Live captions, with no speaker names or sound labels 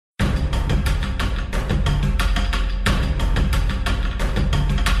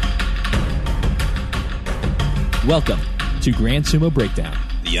Welcome to Grand Sumo Breakdown,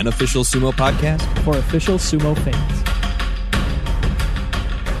 the unofficial sumo podcast for official sumo fans.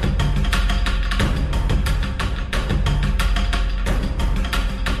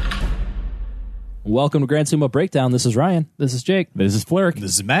 Welcome to Grand Sumo Breakdown. This is Ryan. This is Jake. This is Flerick.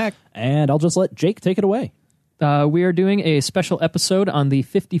 This is Mac. And I'll just let Jake take it away. We are doing a special episode on the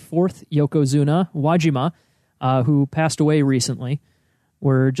 54th Yokozuna, Wajima, who passed away recently.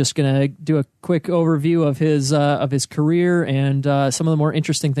 We're just going to do a quick overview of his career and some of the more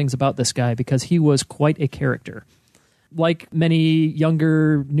interesting things about this guy, because he was quite a character. Like many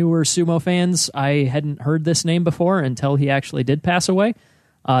younger, newer sumo fans, I hadn't heard this name before until he actually did pass away.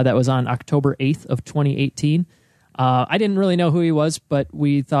 That was on October 8th of 2018. I didn't really know who he was, but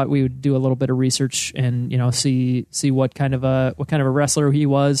we thought we would do a little bit of research and see what kind of a wrestler he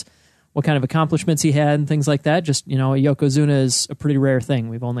was, what kind of accomplishments he had, and things like that. Just a Yokozuna is a pretty rare thing.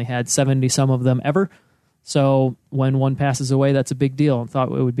 We've only had 70 some of them ever, so when one passes away, that's a big deal, and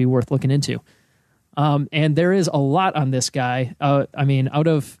thought it would be worth looking into. And there is a lot on this guy. Out of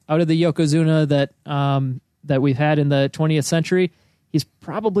the Yokozuna that we've had in the 20th century, he's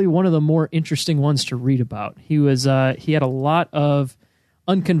probably one of the more interesting ones to read about. He had a lot of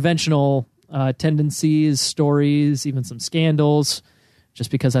unconventional tendencies, stories, even some scandals, just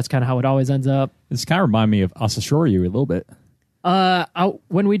because that's kind of how it always ends up. This kind of reminds me of Asashoryu a little bit.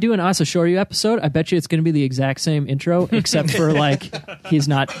 When we do an Asashoryu episode, I bet you it's going to be the exact same intro, except for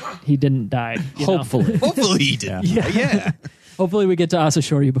he didn't die. Hopefully. Hopefully he didn't. Yeah. Hopefully we get to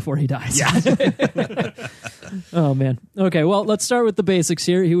Asashoryu before he dies. Yeah. Oh, man. Okay, well, let's start with the basics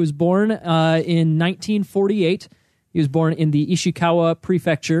here. He was born in 1948. He was born in the Ishikawa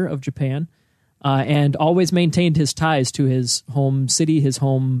Prefecture of Japan, and always maintained his ties to his home city, his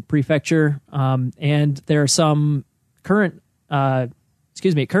home prefecture. And there are some current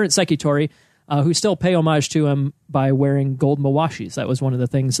Sekitori who still pay homage to him by wearing gold mawashis. That was one of the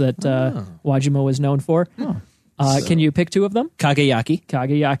things that Wajima was known for. Can you pick two of them?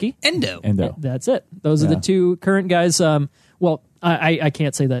 Kageyaki. Endo. That's it. Those are the two current guys. I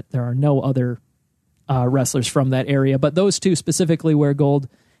can't say that there are no other wrestlers from that area, but those two specifically wear gold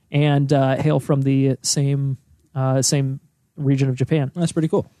and hail from the same region of Japan. That's pretty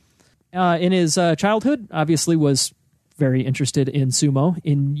cool. In his childhood, obviously was very interested in sumo.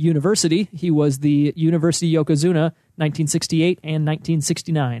 In university, he was the University Yokozuna 1968 and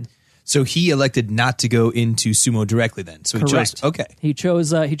 1969. So he elected not to go into sumo directly then. So Correct. He chose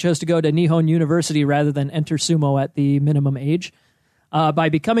to go to Nihon University rather than enter sumo at the minimum age. By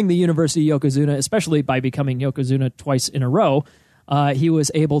becoming the University Yokozuna, especially by becoming Yokozuna twice in a row, he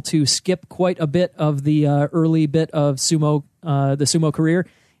was able to skip quite a bit of the early bit of sumo, the sumo career,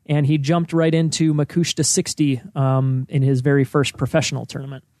 and he jumped right into Makushita 60 in his very first professional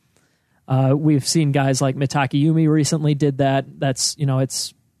tournament. We've seen guys like Mitaki Yumi recently did that. That's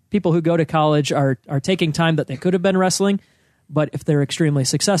it's people who go to college are taking time that they could have been wrestling, but if they're extremely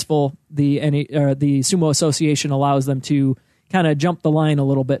successful, the Sumo Association allows them to kind of jump the line a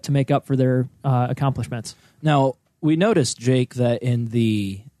little bit to make up for their accomplishments. Now, we noticed, Jake, that in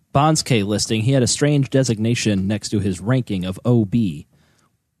the Bonsuke listing, he had a strange designation next to his ranking of OB.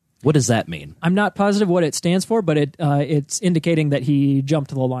 What does that mean? I'm not positive what it stands for, but it's indicating that he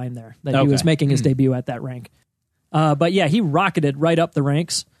jumped the line there, that he was making his debut at that rank. But yeah, he rocketed right up the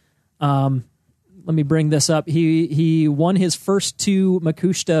ranks. Let me bring this up. He won his first two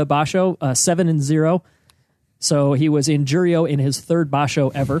Makushita Basho, 7-0. So he was in Juryo in his third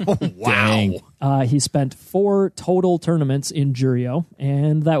Basho ever. Wow. He spent 4 total tournaments in Juryo,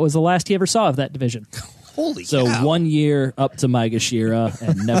 and that was the last he ever saw of that division. Holy So cow. 1 year up to Maegashira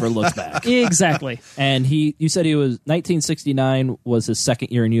and never looked back. Exactly. And you said he was 1969 was his second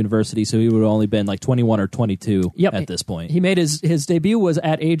year in university, so he would have only been like 21 or 22 at this point. He made his debut was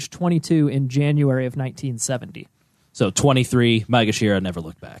at age 22 in January of 1970. So 23, Maegashira never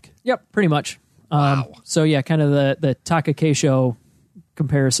looked back. Yep, pretty much. Wow. So yeah, kind of the Taka Keisho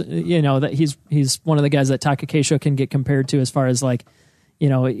comparison. That he's one of the guys that Taka Keisho can get compared to as far as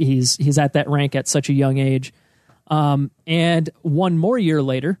he's at that rank at such a young age. And 1 more year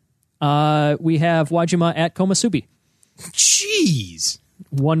later, we have Wajima at Komusubi. Jeez.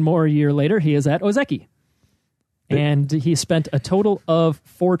 1 more year later, he is at Ozeki. And he spent a total of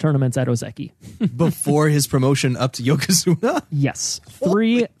 4 tournaments at Ozeki. Before his promotion up to Yokozuna? Yes.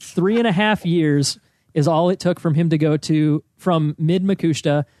 3.5 years is all it took from him to go from mid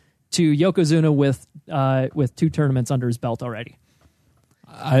Makushita to Yokozuna with 2 tournaments under his belt already.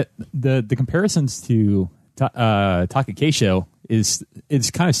 The comparisons to Taka Keisho is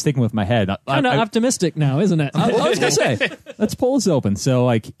kind of sticking with my head. Kind of optimistic now, isn't it? I was gonna say, let's pull this open.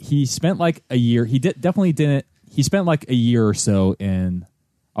 So he spent a year. He definitely didn't. he spent like a year or so in.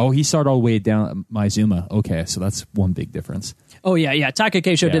 Oh, he started all the way down at Maizuma. Okay, so that's one big difference. Oh yeah.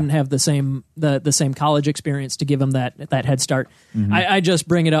 Takakeisho didn't have the same college experience to give him that head start. Mm-hmm. I just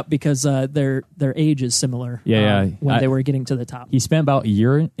bring it up because their age is similar. When they were getting to the top. He spent about a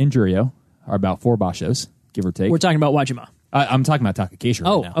year in Juryo, or about 4 bashos, give or take. We're talking about Wajima. I'm talking about Takakeisho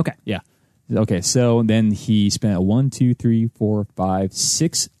right now. Okay. Yeah. Okay, so then he spent 1, 2, 3, 4, 5,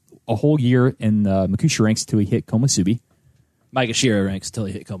 6, a whole year in Makushi ranks till he hit Komusubi. Maegashira ranks till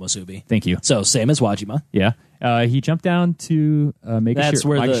he hit Komusubi. Thank you. So same as Wajima. Yeah. He jumped down to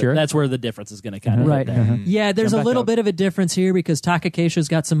Maegashira. That's where the difference is going to kind of right. hit there. Yeah, there's a little bit of a difference here because Takakeisho's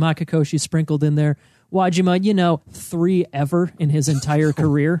got some Makakoshi sprinkled in there. Wajima, 3 ever in his entire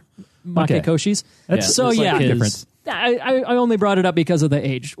career. Makakoshis. So difference. I only brought it up because of the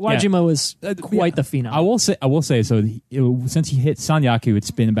age. Wajima was quite the phenom. I will say so. Since he hit Sanyaku,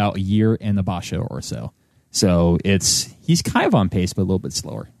 it's been about a year and a basho or so. So he's kind of on pace, but a little bit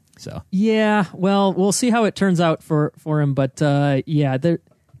slower. So yeah, well, we'll see how it turns out for him. But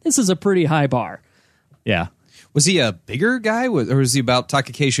this is a pretty high bar. Yeah. Was he a bigger guy, or was he about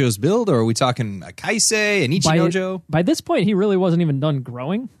Takakeisho's build, or are we talking a Kaisei, an Ichinojo? By this point, he really wasn't even done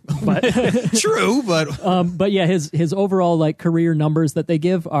growing. But True, but yeah, his overall career numbers that they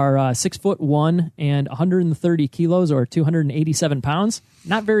give are 6'1" and 130 kilos or 287 pounds.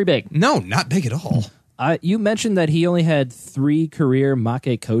 Not very big. No, not big at all. You mentioned that he only had 3 career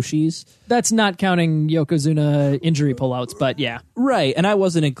Makekoshis. That's not counting Yokozuna injury pullouts, but yeah. Right, and I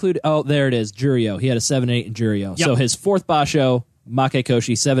wasn't included. Oh, there it is, Juryo. He had a 7-8 in Juryo. Yep. So his 4th basho,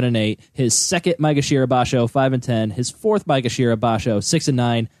 Makekoshi, 7-8. His 2nd Maegashira basho, 5-10. His 4th Maegashira basho,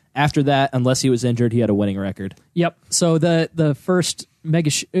 6-9. After that, unless he was injured, he had a winning record. Yep. So the first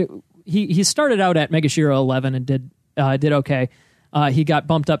he started out at Megashira 11 and did okay. He got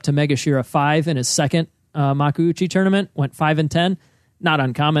bumped up to Megashira 5 in his second Makuuchi tournament, went 5-10. Not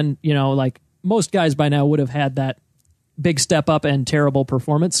uncommon, most guys by now would have had that big step up and terrible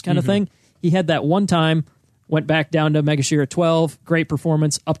performance kind of thing. He had that one time, went back down to Megashira 12, great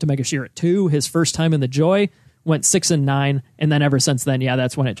performance, up to Megashira 2, his first time in the Joy, went 6-9, and then ever since then,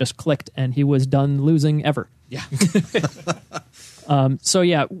 that's when it just clicked and he was done losing ever. Yeah. So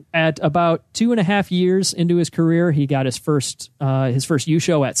at about 2.5 years into his career, he got his first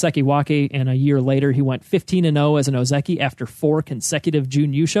Yusho at Sekiwake, and a year later he went 15-0 as an Ozeki after 4 consecutive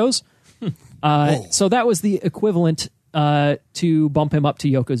Jun Yushos. So that was the equivalent to bump him up to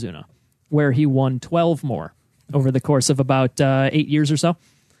Yokozuna, where he won 12 more over the course of about 8 years or so.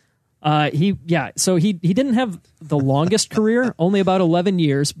 So he didn't have the longest career, only about 11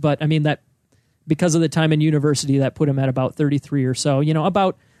 years, but I mean that. Because of the time in university, that put him at about 33 or so.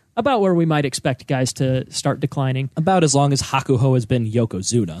 About where we might expect guys to start declining. About as long as Hakuho has been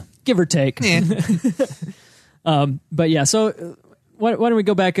Yokozuna. Give or take. But yeah, so why don't we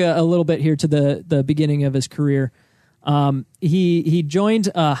go back a little bit here to the beginning of his career. He joined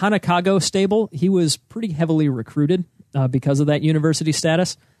Hanakago stable. He was pretty heavily recruited because of that university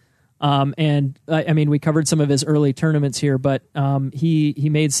status. And I mean, we covered some of his early tournaments here, but he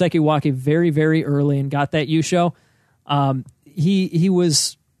made Sekiwake very, very early and got that Yusho. He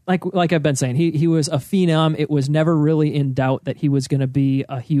was like I've been saying, he was a phenom. It was never really in doubt that he was going to be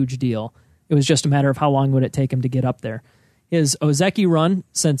a huge deal. It was just a matter of how long would it take him to get up there. His Ozeki run,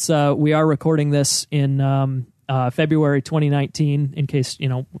 since we are recording this in February 2019, in case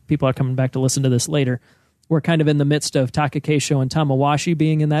people are coming back to listen to this later. We're kind of in the midst of Takakeisho and Tamawashi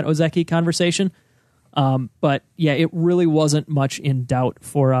being in that Ozeki conversation. But yeah, it really wasn't much in doubt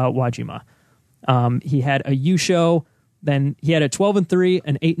for Wajima. He had a Yusho, then he had a 12-3,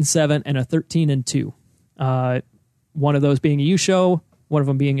 an 8-7, and a 13-2. One of those being a Yusho, one of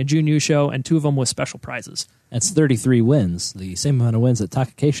them being a Jun Yusho, and 2 of them with special prizes. That's 33 wins, the same amount of wins that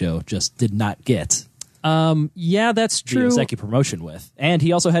Takakeisho just did not get. Yeah, that's true. The Ozeki promotion with. And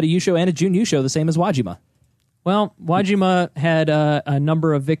he also had a Yusho and a Jun Yusho, the same as Wajima. Well, Wajima had a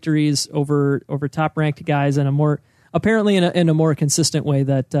number of victories over top-ranked guys, and apparently in a more consistent way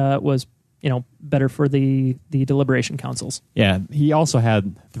that was better for the deliberation councils. Yeah, he also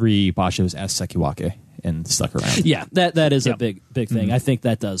had 3 bashos as Sekiwake and stuck around. Yeah, that is a big thing. Mm-hmm. I think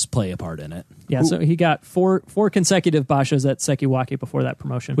that does play a part in it. Yeah, so he got four consecutive bashos at Sekiwake before that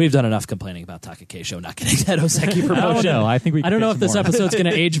promotion. We've done enough complaining about Takakeisho not getting that Ozeki promotion. I think we. I don't know if this episode's going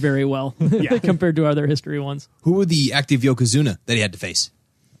to age very well compared to other history ones. Who were the active Yokozuna that he had to face?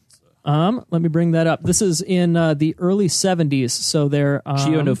 Let me bring that up. This is in the early 70s, so they're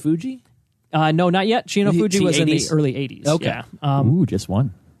Chiyo no Fuji? No, not yet. Chiyo no Fuji was 80s? In the early 80s. Okay. Yeah. Just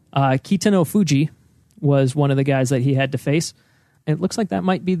one. Kita no Fuji was one of the guys that he had to face. And it looks like that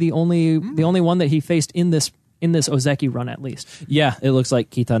might be the only one that he faced in this Ozeki run at least. Yeah, it looks like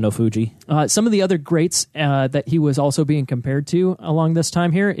Kita no Fuji. Some of the other greats that he was also being compared to along this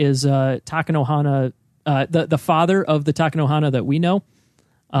time here is Takanohana, the father of the Takanohana that we know,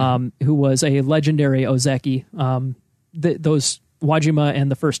 who was a legendary Ozeki. Those Wajima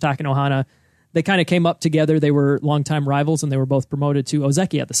and the first Takanohana, they kind of came up together. They were longtime rivals, and they were both promoted to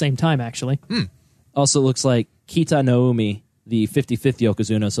Ozeki at the same time, actually. Also looks like Kita no Umi, the 55th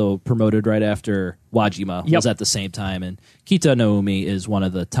Yokozuna, so promoted right after Wajima, was at the same time. And Kita no Umi is one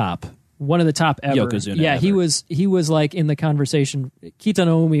of the top ever. Yokozuna Yeah, ever. he was like in the conversation. Kita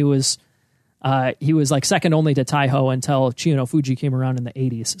no Umi was he was like second only to Taiho until Chiyo no Fuji came around in the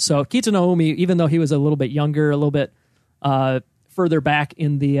 80s. So Kita no Umi, even though he was a little bit younger, a little bit further back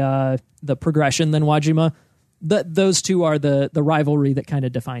in the progression than Wajima, those two are the rivalry that kind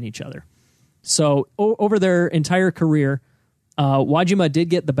of define each other. So over their entire career, Wajima did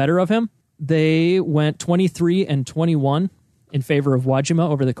get the better of him. They went 23-21 in favor of Wajima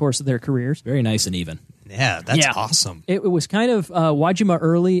over the course of their careers. Very nice and even. Yeah, that's awesome. It was kind of Wajima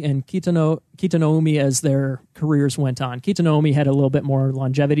early and Kita no Umi as their careers went on. Kita no Umi had a little bit more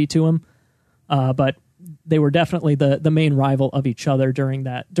longevity to him, but they were definitely the main rival of each other during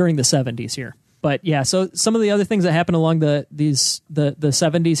the 70s here. But yeah, so some of the other things that happened along the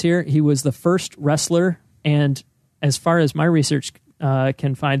 70s here, he was the first wrestler, and as far as my research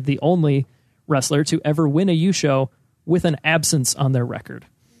can find, the only wrestler to ever win a Yusho with an absence on their record.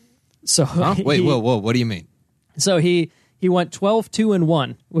 So Wait, whoa, what do you mean? So he went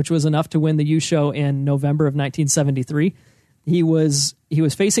 12-2-1, which was enough to win the Yusho in November of 1973. He was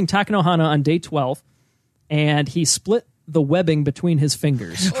facing Takanohana on day 12, and he split the webbing between his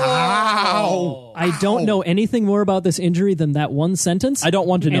fingers. Ow! I don't know anything more about this injury than that one sentence. I don't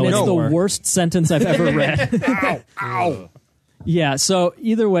want to know and it's anymore. the worst sentence I've ever read. Ow! Yeah, so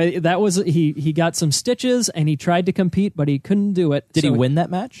either way, that was he got some stitches and he tried to compete, but he couldn't do it. Did he win that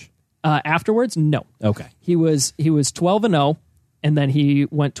match? Afterwards? No. Okay. He was 12-0, and then he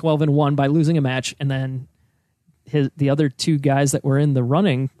went 12-1 by losing a match, and then the other two guys that were in the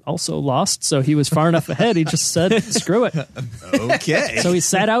running also lost, so he was far enough ahead. He just said, "Screw it." Okay. So he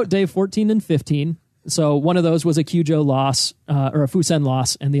sat out day 14 and 15. So one of those was a Kyujo loss or a Fusen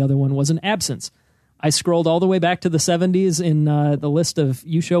loss, and the other one was an absence. I scrolled all the way back to the 70s in the list of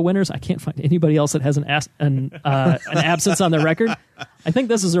Yusho winners. I can't find anybody else that has an absence on their record. I think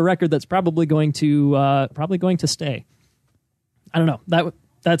this is a record that's probably going to stay. I don't know.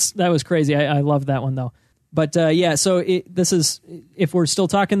 That was crazy. I love that one though. But yeah, so this is, if we're still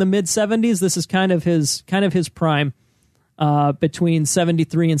talking the mid 70s, this is kind of his prime. Between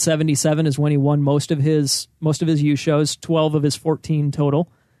 73 and 77 is when he won most of his Yushos, 12 of his 14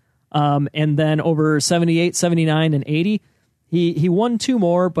 total. And then over 78, 79, and 80, he won two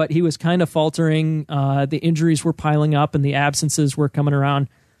more, but he was kind of faltering. The injuries were piling up and the absences were coming around.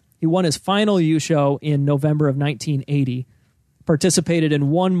 He won his final Yusho in November of 1980, participated in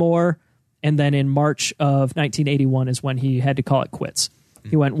one more, and then in March of 1981 is when he had to call it quits.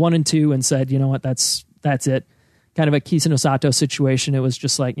 He went 1-2 and said, you know what, that's it. Kind of a Kiseno Sato situation. It was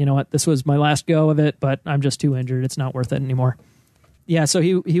just like, you know what, this was my last go of it, but I'm just too injured. It's not worth it anymore. Yeah, so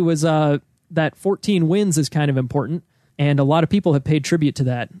he was that 14 wins is kind of important, and a lot of people have paid tribute to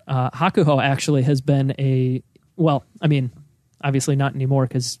that. Hakuho actually has been obviously not anymore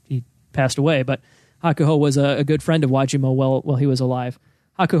because he passed away, but Hakuho was a good friend of Wajima while he was alive.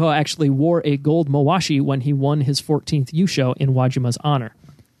 Hakuho actually wore a gold mawashi when he won his 14th Yusho in Wajima's honor.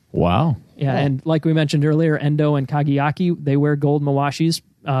 Wow. Yeah, and like we mentioned earlier, Endo and Kageyaki, they wear gold mawashis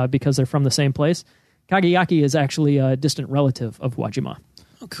because they're from the same place. Kageyaki is actually a distant relative of Wajima.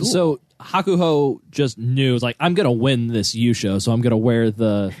 Oh, cool. So Hakuho just knew, like, I'm going to win this Yusho, so I'm going to wear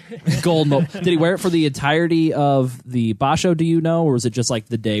the gold. Did he wear it for the entirety of the Basho, do you know? Or was it just like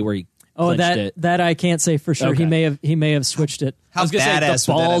the day where he clinched it? That I can't say for sure. Okay. He may have switched it. I was going to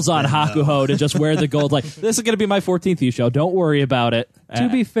say, the balls on Hakuho to just wear the gold. Like, this is going to be my 14th Yusho. Don't worry about it. To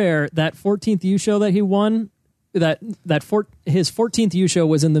be fair, that 14th Yusho that he won, his 14th Yusho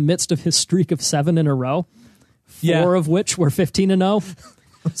was in the midst of his streak of 7 in a row, four of which were 15-0.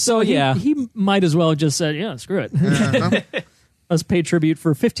 So he might as well have just said, yeah, screw it. Let's pay tribute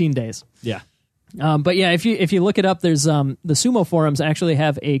for 15 days. Yeah. But yeah, if you look it up, there's the sumo forums actually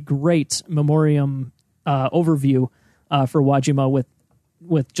have a great memoriam overview for Wajima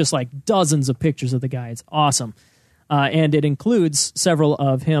with just like dozens of pictures of the guy. It's awesome. And it includes several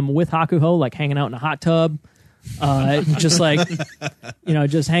of him with Hakuho, like hanging out in a hot tub, just like,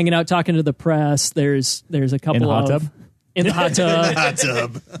 just hanging out, talking to the press. There's a couple in a hot of tub? In the hot tub. Hot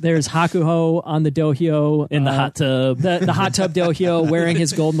tub. There's Hakuho on the dohyo. In the hot tub. The hot tub dohyo wearing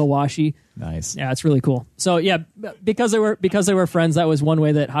his gold mawashi. Nice. Yeah, it's really cool. So yeah, because they were friends, that was one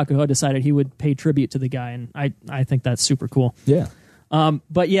way that Hakuho decided he would pay tribute to the guy, and I think that's super cool. Yeah.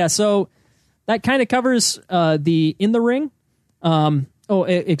 But yeah, so that kind of covers the in the ring.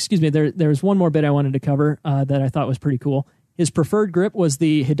 Excuse me. There's one more bit I wanted to cover that I thought was pretty cool. His preferred grip was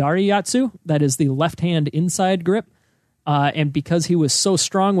the Hidari Yatsu. That is the left hand inside grip. And because he was so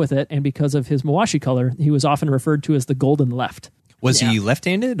strong with it, and because of his mawashi color, he was often referred to as the golden left. Was he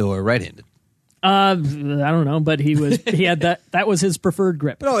left-handed or right-handed? I don't know, but he had that was his preferred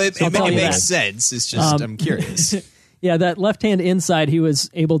grip. No, it I'll tell you makes that. sense. It's just I'm curious. Yeah, that left hand inside, he was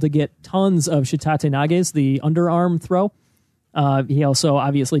able to get tons of shitate nages, the underarm throw. He also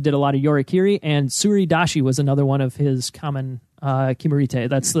obviously did a lot of yorikiri, and suridashi was another one of his common kimurite.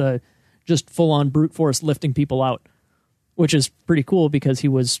 That's the just full-on brute force lifting people out, which is pretty cool because he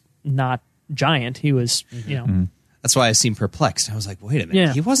was not giant. He was, That's why I seemed perplexed. I was like, wait a minute.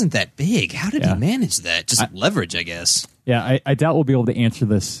 Yeah. He wasn't that big. How did he manage that? Just leverage, I guess. Yeah, I doubt we'll be able to answer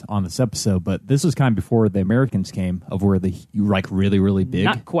this on this episode, but this was kind of before the Americans came, of where you like really, really big.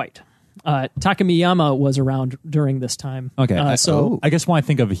 Not quite. Takamiyama was around during this time. Okay, so I guess when I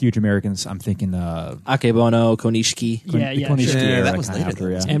think of huge Americans, I'm thinking Akebono, Konishiki. Konishiki sure. era That was kinda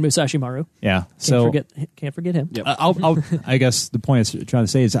later, after, And Musashi Maru. yeah. Can't forget him. Yep. I guess the point I was trying to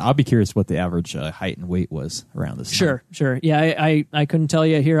say is I'll be curious what the average height and weight was around this time. Sure. Yeah, I couldn't tell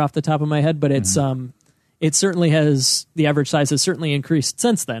you here off the top of my head, but it's it certainly has, the average size has certainly increased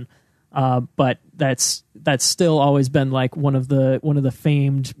since then. But that's still always been like one of the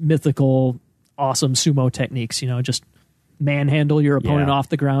famed mythical awesome sumo techniques, just manhandle your opponent off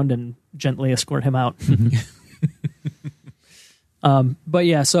the ground and gently escort him out. But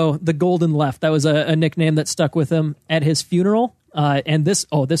yeah, so the Golden Left, that was a nickname that stuck with him at his funeral. And this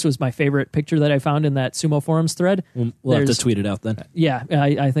was my favorite picture that I found in that Sumo Forums thread. We'll have to tweet it out then. Yeah,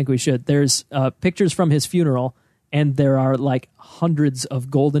 I think we should. There's pictures from his funeral, and there are like hundreds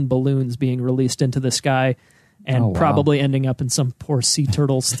of golden balloons being released into the sky and probably ending up in some poor sea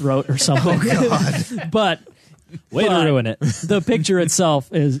turtle's throat or something. But Way to ruin it. The picture itself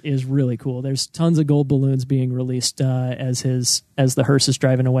is really cool. There's tons of gold balloons being released as the hearse is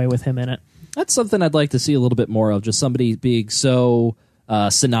driving away with him in it. That's something I'd like to see a little bit more of, just somebody being so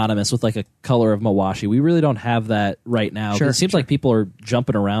synonymous with like a color of mawashi. We really don't have that right now. Sure, it seems like people are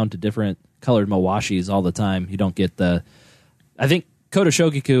jumping around to different colored mawashis all the time. You don't get I think Koto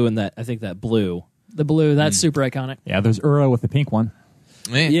Shogiku and that blue. The blue, that's super iconic. Yeah, there's Ura with the pink one.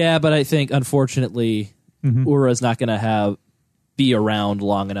 Yeah, but I think unfortunately Ura's not going to be around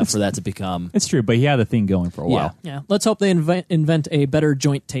long enough for that to become. It's true, but he had the thing going for a while. Yeah. Let's hope they invent a better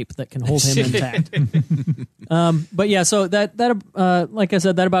joint tape that can hold him intact. But yeah, so that like I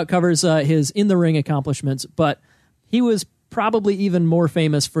said, that about covers his in the ring accomplishments. But he was probably even more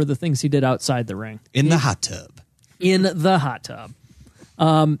famous for the things he did outside the ring. In the hot tub. In the hot tub.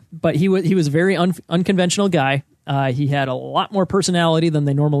 But he was a very unconventional guy. He had a lot more personality than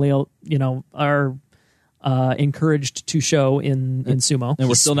they normally, are encouraged to show in sumo. And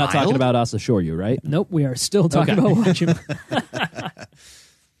we're still not talking about Asashoryu, right? Nope, we are still talking about Wajima.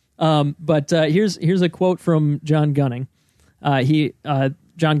 But here's a quote from John Gunning.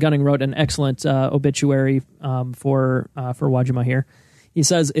 John Gunning wrote an excellent obituary for Wajima here. He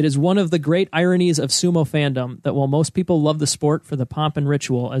says, "It is one of the great ironies of sumo fandom that while most people love the sport for the pomp and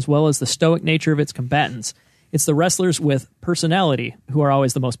ritual, as well as the stoic nature of its combatants, it's the wrestlers with personality who are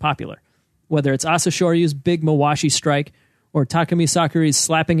always the most popular. Whether it's Asashoryu's big mawashi strike or Takumi Sakuri's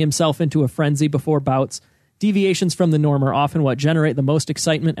slapping himself into a frenzy before bouts, deviations from the norm are often what generate the most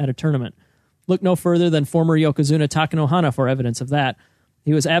excitement at a tournament. Look no further than former Yokozuna Takanohana for evidence of that.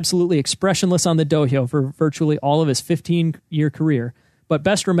 He was absolutely expressionless on the dohyo for virtually all of his 15-year career, but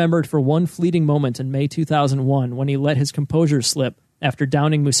best remembered for one fleeting moment in May 2001 when he let his composure slip after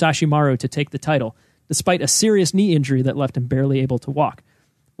downing Musashi Maru to take the title, despite a serious knee injury that left him barely able to walk.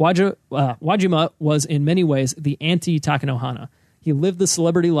 Wajima was in many ways the anti-Takanohana. He lived the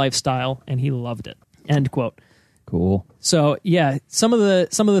celebrity lifestyle, and he loved it." End quote. Cool. So, yeah, some of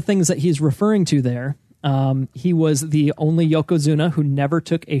the things that he's referring to there, he was the only Yokozuna who never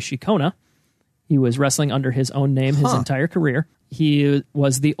took a shikona. He was wrestling under his own name his entire career. He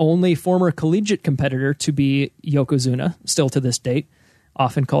was the only former collegiate competitor to be Yokozuna, still to this date,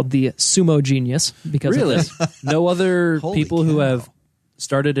 often called the sumo genius because of this. No other Holy people who cow. have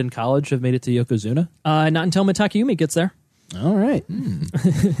started in college have made it to Yokozuna? Not until Mitakayumi gets there. All right.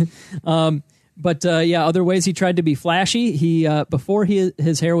 But yeah, other ways he tried to be flashy. He before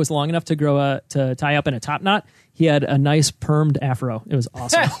his hair was long enough to grow to tie up in a top knot, he had a nice permed afro. It was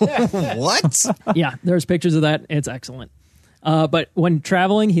awesome. What? Yeah, there's pictures of that. It's excellent. But when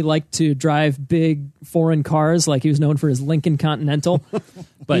traveling, he liked to drive big foreign cars. Like he was known for his Lincoln Continental.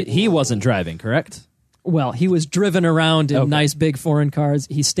 But he wasn't driving, correct? Well, he was driven around in nice big foreign cars.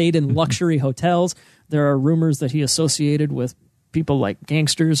 He stayed in luxury hotels. There are rumors that he associated with people like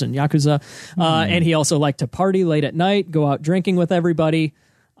gangsters and Yakuza. And he also liked to party late at night, go out drinking with everybody.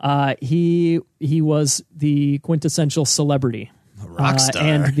 He was the quintessential celebrity. Rock star.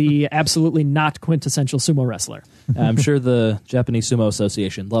 And the absolutely not quintessential sumo wrestler. I'm sure the Japanese Sumo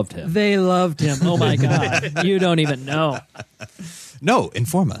Association loved him. They loved him. Oh, my God. You don't even know. No,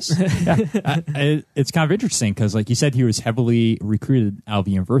 inform us. It's kind of interesting because, like you said, he was heavily recruited out of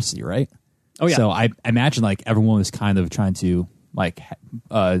the university, right? Oh, yeah. So I imagine like everyone was kind of trying to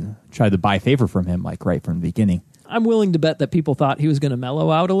try to buy favor from him, like right from the beginning. I'm willing to bet that people thought he was going to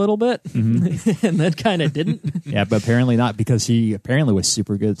mellow out a little bit, and then kind of didn't. Yeah, but apparently not, because he apparently was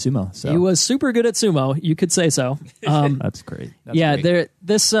super good at sumo. So He was super good at sumo. You could say so. that's great.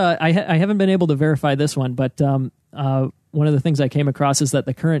 This I haven't been able to verify this one, but one of the things I came across is that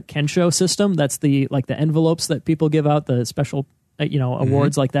the current Kensho system, that's the envelopes that people give out, the special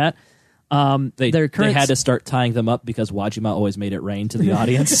awards like that. They had to start tying them up because Wajima always made it rain to the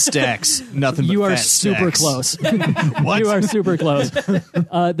audience. Stacks. Nothing but You are fat super stacks. close. You are super close.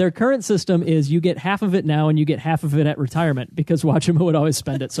 Their current system is you get half of it now and you get half of it at retirement because Wajima would always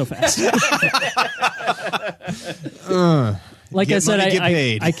spend it so fast. Like Get I said, money, get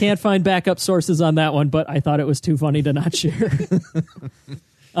paid. I can't find backup sources on that one, but I thought it was too funny to not share.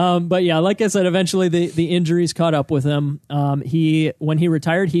 But yeah, like I said, eventually the injuries caught up with him. When he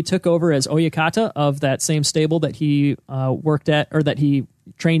retired, he took over as Oyakata of that same stable that he worked at, or that he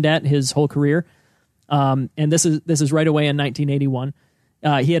trained at his whole career. And this is right away in 1981.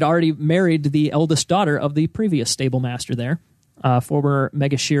 He had already married the eldest daughter of the previous stable master there, former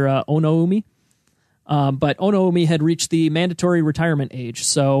Megashira Onoumi. But Onoumi had reached the mandatory retirement age,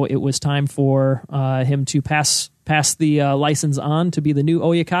 so it was time for him to pass the license on to be the new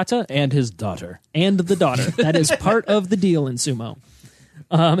Oyakata. And his daughter. And the daughter. That is part of the deal in sumo.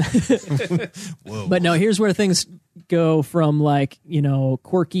 But no, here's where things go from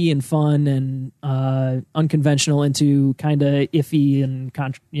quirky and fun and unconventional into kind of iffy and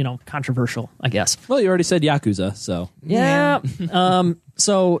controversial, I guess. Well, you already said Yakuza, so. Yeah.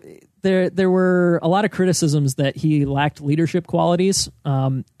 So there were a lot of criticisms that he lacked leadership qualities.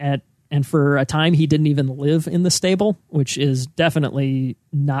 And for a time, he didn't even live in the stable, which is definitely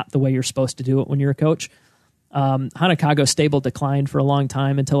not the way you're supposed to do it when you're a coach. Hanakago's stable declined for a long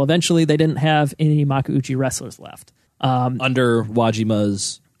time until eventually they didn't have any Makuuchi wrestlers left. Under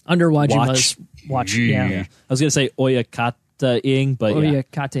Wajima's watch. Yeah. I was going to say Oyakata-ing, but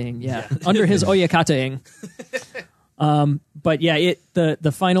Oyakata-ing, yeah. Under his Oyakata-ing. But yeah,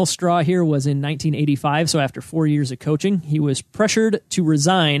 the final straw here was in 1985. So after 4 years of coaching, he was pressured to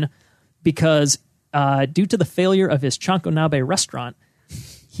resign because due to the failure of his Chankonabe restaurant,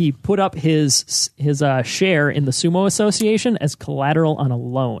 he put up his share in the Sumo Association as collateral on a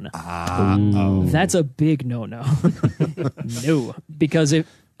loan. That's a big no-no. No, because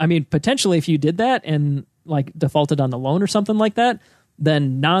potentially if you did that and defaulted on the loan or something like that,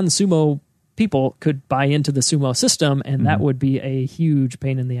 then non-sumo people could buy into the sumo system, and that would be a huge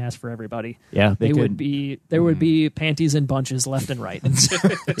pain in the ass for everybody. Yeah, there would be panties in bunches left and right.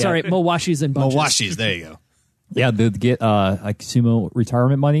 Sorry, mowashis in bunches. Mowashis, there you go. Yeah, they'd get sumo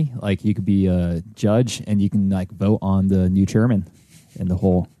retirement money. Like you could be a judge and you can vote on the new chairman and the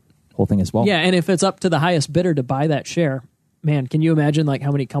whole thing as well. Yeah, and if it's up to the highest bidder to buy that share, man, can you imagine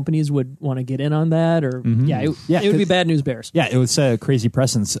how many companies would want to get in on that? Or it would be bad news bears. Yeah, it would set a crazy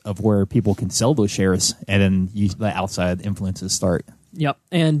precedence of where people can sell those shares, and then let outside influences start. Yep,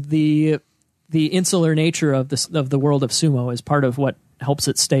 and the insular nature of the world of sumo is part of what helps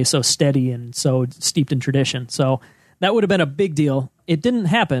it stay so steady and so steeped in tradition. So that would have been a big deal. It didn't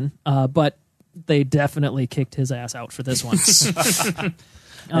happen, but they definitely kicked his ass out for this one.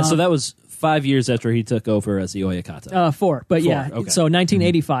 And so that was 5 years after he took over as the Oyakata. 4, but yeah. Okay. So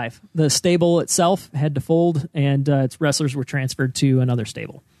 1985, the stable itself had to fold, and its wrestlers were transferred to another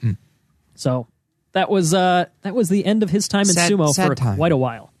stable. So that was the end of his time in sumo for quite a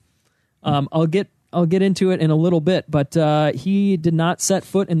while. I'll get into it in a little bit, but he did not set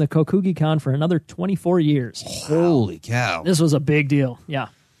foot in the Kokugi-kan for another 24 years. Holy cow! This was a big deal. Yeah.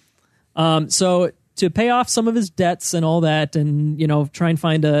 So to pay off some of his debts and all that, and try and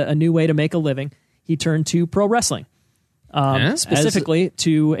find a new way to make a living, he turned to pro wrestling. specifically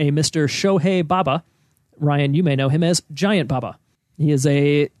to a Mr. Shohei Baba. Ryan, you may know him as Giant Baba. He is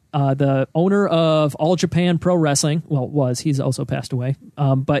the owner of All Japan Pro Wrestling. Well, he's also passed away.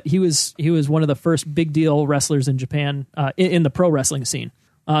 But he was one of the first big deal wrestlers in Japan in the pro wrestling scene.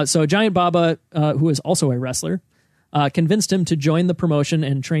 So Giant Baba, who is also a wrestler, convinced him to join the promotion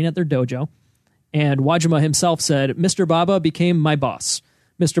and train at their dojo. And Wajima himself said, "Mr. Baba became my boss.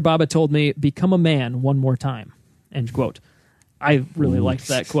 Mr. Baba told me, become a man one more time." End quote. I really liked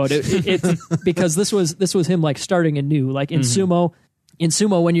that quote. It because this was him like starting anew. Like in sumo,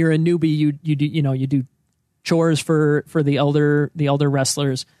 when you're a newbie, you do chores for the elder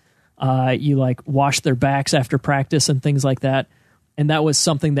wrestlers. You like wash their backs after practice and things like that. And that was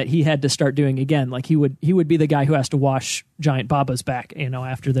something that he had to start doing again. Like he would be the guy who has to wash Giant Baba's back,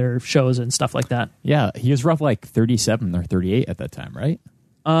 after their shows and stuff like that. Yeah, he was roughly like 37 or 38 at that time, right?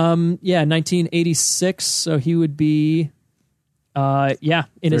 1986. So he would be, in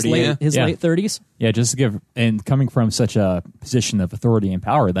his late 30s. Yeah, just to give, and coming from such a position of authority and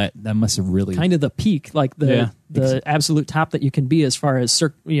power, that must have really kind of the peak, like the absolute top that you can be as far as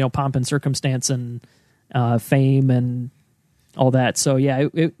pomp and circumstance and fame and all that. So yeah,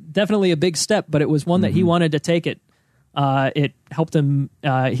 it definitely a big step, but it was one that he wanted to take it. It helped him.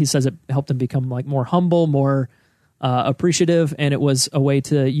 He says it helped him become like more humble, more appreciative, and it was a way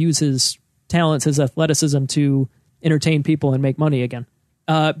to use his talents, his athleticism to entertain people and make money again.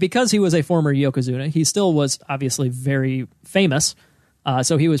 Because he was a former Yokozuna, he still was obviously very famous.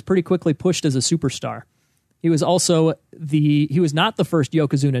 So he was pretty quickly pushed as a superstar. He was also he was not the first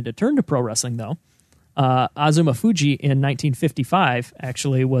Yokozuna to turn to pro wrestling though. Azuma Fuji in 1955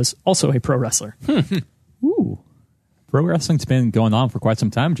 actually was also a pro wrestler. Ooh. Pro wrestling's been going on for quite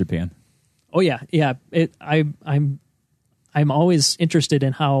some time in Japan. Oh yeah. I'm always interested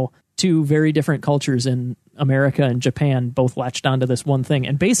in how two very different cultures in America and Japan both latched onto this one thing,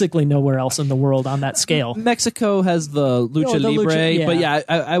 and basically nowhere else in the world on that scale. Mexico has the Lucha Libre, but yeah,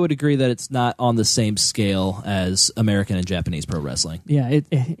 I would agree that it's not on the same scale as American and Japanese pro wrestling. Yeah,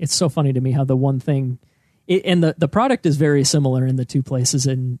 it's so funny to me how the one thing, and the product is very similar in the two places,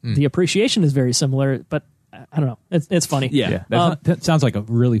 and the appreciation is very similar, but I don't know. It's funny. Yeah. That sounds like a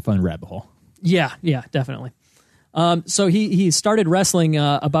really fun rabbit hole. Yeah, definitely. So he started wrestling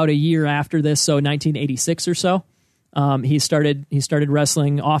about a year after this, so 1986 or so. He started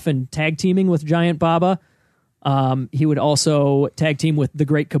wrestling, often tag teaming with Giant Baba. He would also tag team with the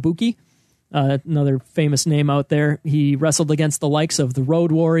Great Kabuki, another famous name out there. He wrestled against the likes of the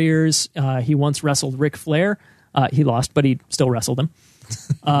Road Warriors. He once wrestled Ric Flair. He lost, but he still wrestled him.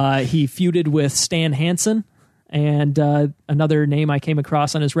 He feuded with Stan Hansen, and another name I came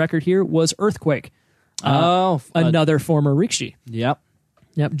across on his record here was Earthquake. Another former Rikishi. Yep.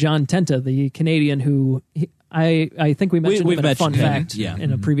 John Tenta, the Canadian who I think we mentioned him in a fun fact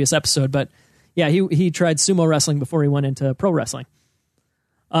in a previous episode, but yeah, he tried sumo wrestling before he went into pro wrestling.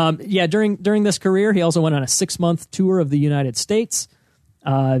 During this career, he also went on a 6-month tour of the United States.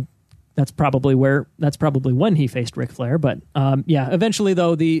 That's probably when he faced Ric Flair. But eventually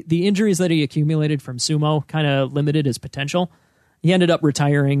though, the injuries that he accumulated from sumo kind of limited his potential. He ended up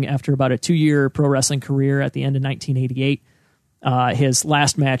retiring after about a 2-year pro wrestling career at the end of 1988. His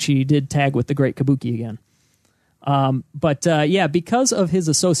last match, he did tag with the Great Kabuki again. Because of his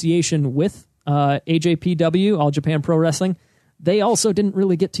association with AJPW, All Japan Pro Wrestling, they also didn't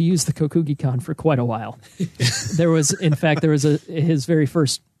really get to use the Kokugi-Kan for quite a while. There was his very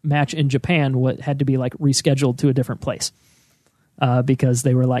first match in Japan had to be like rescheduled to a different place. Because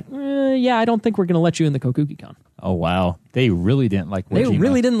they were like, I don't think we're going to let you in the Kokugi-Kan. Oh, wow. They really didn't like Wajima. They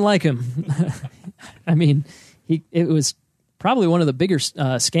really didn't like him. I mean, it was probably one of the bigger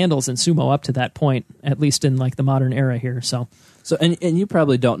scandals in sumo up to that point, at least in like the modern era here. So and you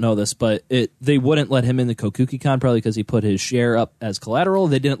probably don't know this, but they wouldn't let him in the Kokugi-Kan probably because he put his share up as collateral.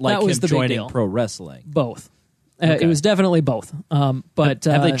 They didn't like him joining pro wrestling. Both. Okay. It was definitely both. But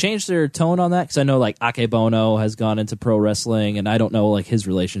have they changed their tone on that? Because I know like Akebono has gone into pro wrestling, and I don't know like his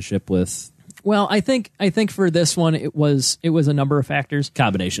relationship with. Well, I think for this one it was a number of factors,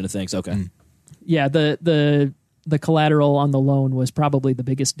 combination of things. Okay, yeah. The collateral on the loan was probably the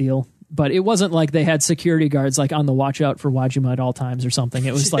biggest deal, but it wasn't like they had security guards like on the watch out for Wajima at all times or something.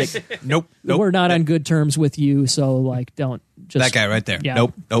 It was like, nope, we're not on good terms with you, so like don't just that guy right there. Yeah.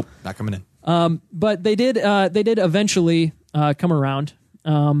 Nope, not coming in. But they did eventually come around.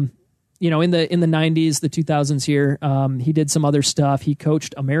 In the 90s, the 2000s here, he did some other stuff. He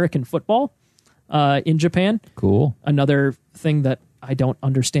coached American football in Japan. Cool. Another thing that I don't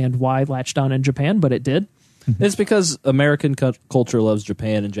understand why latched on in Japan, but it did. It's because American culture loves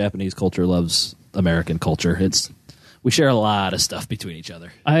Japan and Japanese culture loves American culture. It's We share a lot of stuff between each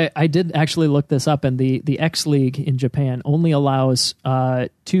other. I did actually look this up, and the X League in Japan only allows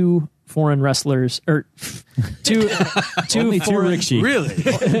 2 foreign wrestlers, or two Only foreign, two Rikishi.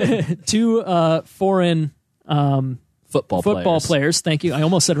 Really? 2 foreign Football players. Thank you. I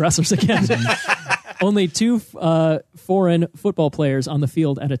almost said wrestlers again. Only 2 foreign football players on the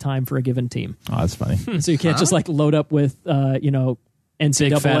field at a time for a given team. Oh, that's funny. So you can't just like load up with NCAA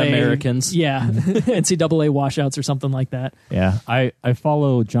Big fat Americans. Yeah, NCAA washouts or something like that. Yeah, I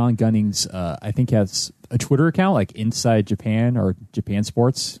follow John Gunning's. I think he has a Twitter account like Inside Japan or Japan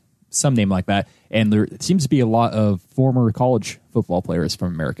Sports, some name like that. And there seems to be a lot of former college football players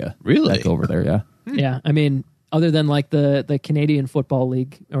from America. Really? That go over there. Yeah. Yeah, I mean, other than like the Canadian Football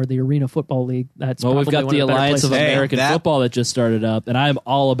League or the Arena Football League, that's Well, we've probably got one the of the better Alliance of places. Hey, American that- Football that just started up, and I'm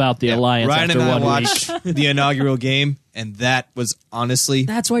all about the Alliance Ryan after and I 1 watched week. the inaugural game, and that was honestly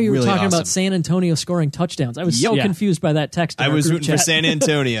That's why you were really talking about awesome. San Antonio scoring touchdowns. I was so Yeah. confused by that text. in I our was group rooting for chat. San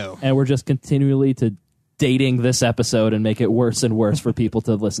Antonio. And we're just continually to dating this episode and make it worse and worse for people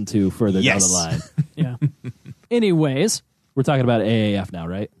to listen to further Yes. down the line. Yeah. Anyways, We're talking about AAF now,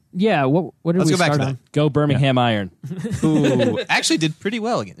 right? yeah. What did Let's we go back start to on? that. Go Birmingham Iron. Who actually did pretty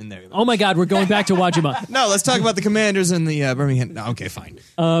well in there. Oh my God, we're going back to Wajima. No, let's talk about the Commanders and the Birmingham. No, okay, fine.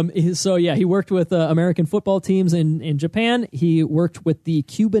 So yeah, he worked with American football teams in Japan. He worked with the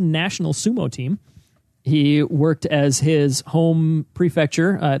Cuban national sumo team. He worked as his home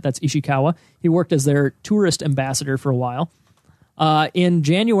prefecture, that's Ishikawa. He worked as their tourist ambassador for a while. In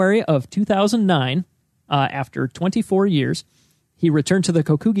January of 2009, after 24 years, he returned to the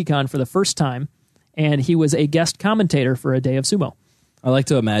Kokugikan for the first time, and he was a guest commentator for a day of sumo. I like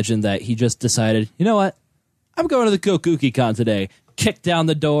to imagine that he just decided, you know what? I'm going to the Kokuki-Con today. Kicked down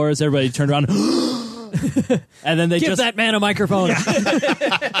the doors. Everybody turned around. And then they Give just, that man a microphone.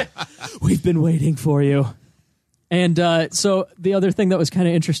 we've been waiting for you. And so the other thing that was kind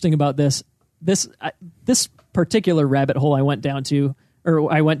of interesting about this particular rabbit hole I went down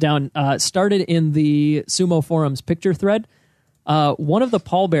started in the Sumo Forums picture thread. One of the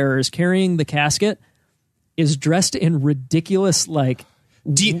pallbearers carrying the casket is dressed in ridiculous, like,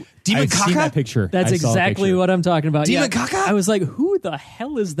 Demon I've seen that Kaka? picture. that's I saw a exactly picture. what I'm talking about. Demon Yeah. Kaka? I was like, who the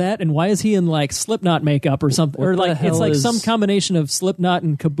hell is that? And why is he in like Slipknot makeup or something? What Or the like it's hell like is- some combination of Slipknot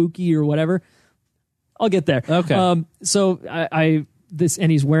and Kabuki or whatever. I'll get there. Okay. So I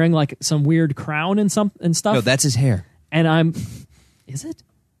and he's wearing like some weird crown and stuff. No, that's his hair. And is it?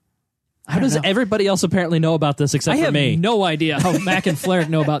 How does everybody else apparently know about this except I for have me? no idea how Mac and Flair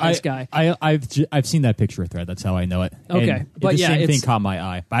know about this guy. I've seen that picture thread. That's how I know it. Okay. And But the yeah, same thing it's- caught my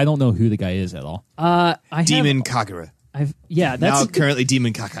eye, but I don't know who the guy is at all. Demon Kagura. Yeah, Now that's currently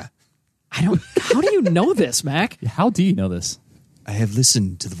Demon Kaka. I don't. How do you know this, Mac? How do you know this? I have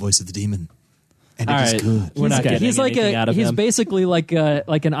listened to the voice of the demon, and All it is right. good. We're not getting He's like anything out of he's him. basically like an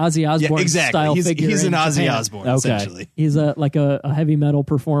Ozzy Osbourne Yeah, exactly. style He's figure. an in Ozzy Japan. Osbourne, Okay. essentially. He's like a heavy metal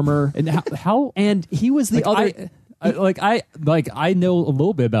performer, And how and he was the other. I know a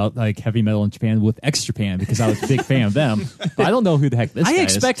little bit about like heavy metal in Japan with X Japan because I was a big fan of them. But I don't know who the heck this I guy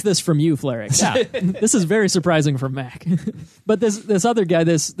expect this from you, Flarix. Yeah. This is very surprising from Mac. But this other guy,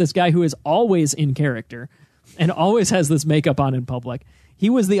 this guy who is always in character and always has this makeup on in public. He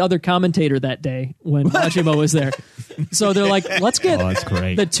was the other commentator that day when Wajima was there. So they're like, let's get Oh, that's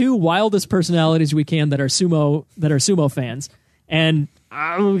great. the 2 wildest personalities we can that are sumo fans, and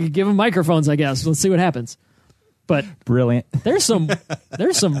I'll give them microphones, I guess. Let's see what happens. But is. Brilliant. there's some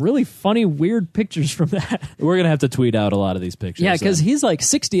really funny, weird pictures from that. We're going to have to tweet out a lot of these pictures. Yeah, because then. he's like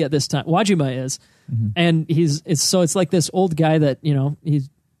 60 at this time. Wajima is, and it's like this old guy that he's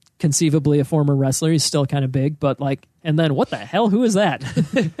conceivably a former wrestler. He's still kind of big, but like, and then what the hell? Who is that?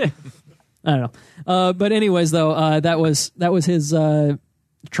 I don't know. But anyways, though, that was his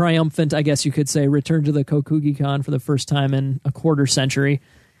triumphant, I guess you could say, return to the Kokugi-Con for the first time in a quarter century.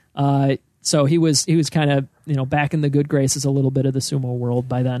 So he was kind of back in the good graces a little bit of the sumo world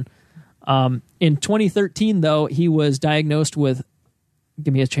by then. In 2013, though, he was diagnosed with,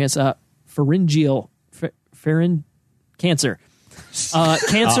 give me a chance, pharyngeal cancer,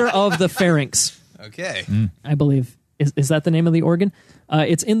 cancer of the pharynx. Okay. I believe is that the name of the organ?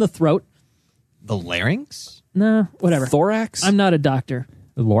 It's in the throat. The larynx? Nah, whatever. Thorax? I'm not a doctor.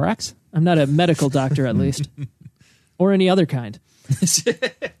 The Lorax? I'm not a medical doctor, at least, or any other kind. Excellent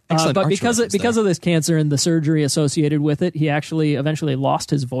But arch because reference of this cancer and the surgery associated with it, he actually eventually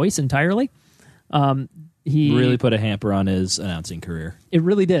lost his voice entirely. He really put a hamper on his announcing career. It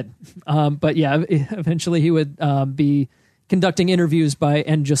really did. But yeah, eventually he would be conducting interviews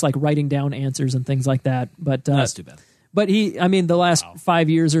and just like writing down answers and things like that. But That's too bad. But the last 5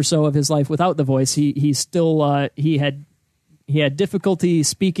 years or so of his life without the voice, he still he had difficulty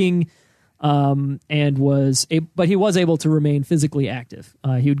speaking, but he was able to remain physically active.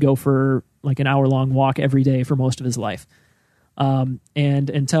 He would go for like an hour-long walk every day for most of his life. And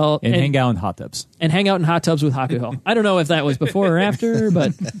hang out in hot tubs. And hang out in hot tubs with Hakuho. I don't know if that was before or after,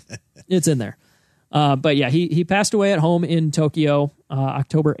 but it's in there. But yeah, he passed away at home in Tokyo,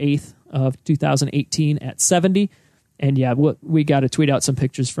 October 8th of 2018 at 70. And yeah, we got to tweet out some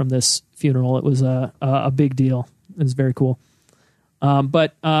pictures from this funeral. It was a big deal. It was very cool.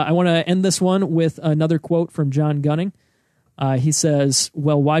 But I want to end this one with another quote from John Gunning. He says,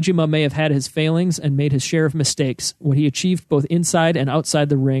 "Well, Wajima may have had his failings and made his share of mistakes. What he achieved both inside and outside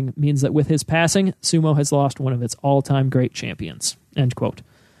the ring means that with his passing, sumo has lost one of its all-time great champions." End quote.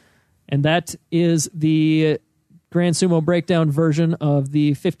 And that is the Grand Sumo Breakdown version of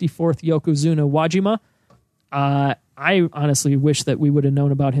the 54th Yokozuna Wajima. I honestly wish that we would have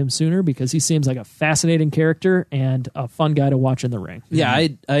known about him sooner because he seems like a fascinating character and a fun guy to watch in the ring. Yeah,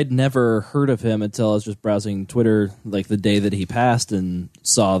 I'd never heard of him until I was just browsing Twitter like the day that he passed and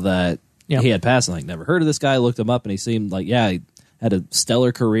saw that he had passed. And like, never heard of this guy. Looked him up and he seemed like, he had a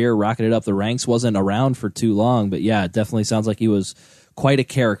stellar career, rocketed up the ranks, wasn't around for too long. But yeah, it definitely sounds like he was quite a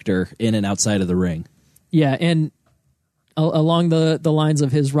character in and outside of the ring. Yeah, and along the lines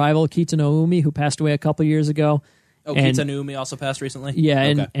of his rival Kitano Umi, who passed away a couple years ago. Oh, Kitano Umi also passed recently? Yeah,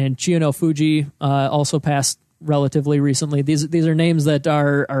 okay. and Chiyono Fuji also passed relatively recently. These are names that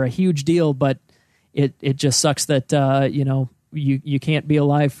are a huge deal, but it just sucks that you can't be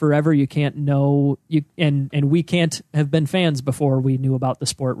alive forever. You can't know and we can't have been fans before we knew about the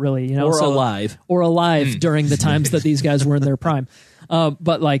sport, really. Alive during the times that these guys were in their prime.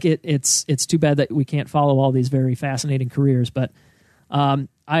 But like it's too bad that we can't follow all these very fascinating careers. But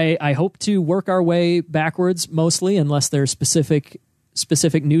I hope to work our way backwards mostly, unless there's specific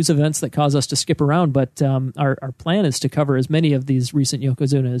news events that cause us to skip around. But our plan is to cover as many of these recent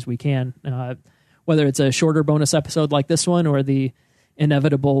Yokozuna as we can, whether it's a shorter bonus episode like this one or the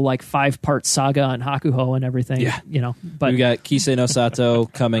inevitable like 5-part saga on Hakuho and everything. Yeah. But we've got Kisei no Sato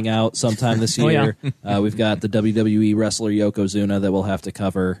coming out sometime this year. We've got the WWE wrestler Yokozuna that we'll have to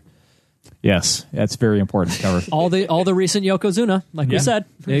cover. Yes, that's very important to cover. all the recent Yokozuna, like we said.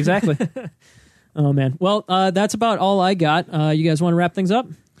 Exactly. Oh man. Well, that's about all I got. You guys want to wrap things up?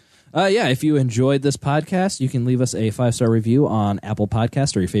 If you enjoyed this podcast, you can leave us a 5-star review on Apple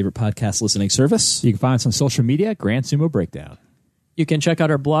Podcast or your favorite podcast listening service. You can find us on social media, Grand Sumo Breakdown. You can check out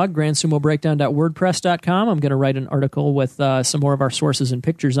our blog, grandsumobreakdown.wordpress.com. I'm going to write an article with some more of our sources and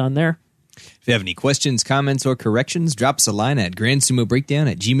pictures on there. If you have any questions, comments, or corrections, drop us a line at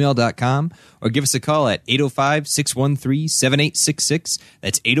grandsumobreakdown@gmail.com or give us a call at 805-613-7866.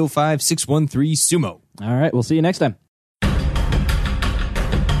 That's 805-613-SUMO. All right, we'll see you next time.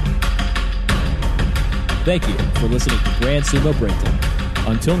 Thank you for listening to Grand Sumo Breakdown.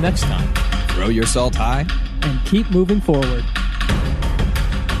 Until next time, throw your salt high and keep moving forward.